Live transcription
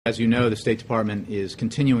As you know, the State Department is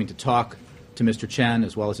continuing to talk to Mr. Chen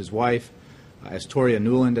as well as his wife. As Toria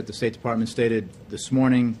Nuland at the State Department stated this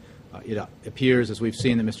morning, it appears, as we've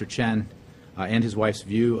seen, that Mr. Chen and his wife's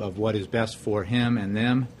view of what is best for him and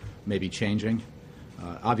them may be changing.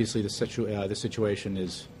 Obviously, the situation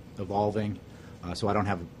is evolving, so I don't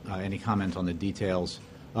have any comment on the details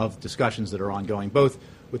of discussions that are ongoing, both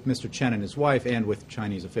with Mr. Chen and his wife and with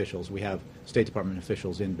Chinese officials. We have State Department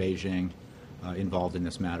officials in Beijing involved in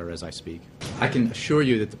this matter as I speak. I can assure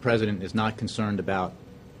you that the President is not concerned about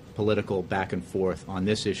political back and forth on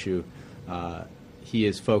this issue. He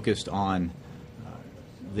is focused on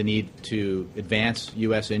the need to advance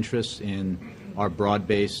U.S. interests in our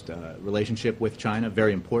broad-based relationship with China,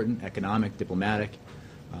 very important economic, diplomatic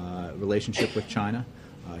relationship with China.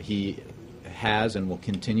 He has and will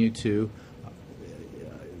continue to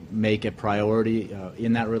make a priority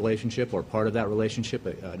in that relationship or part of that relationship,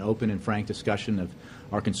 an open and frank discussion of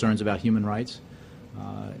our concerns about human rights.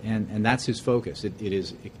 And that's his focus. It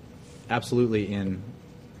is absolutely in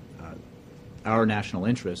our national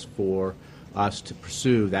interest for us to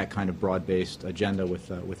pursue that kind of broad-based agenda with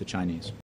the Chinese.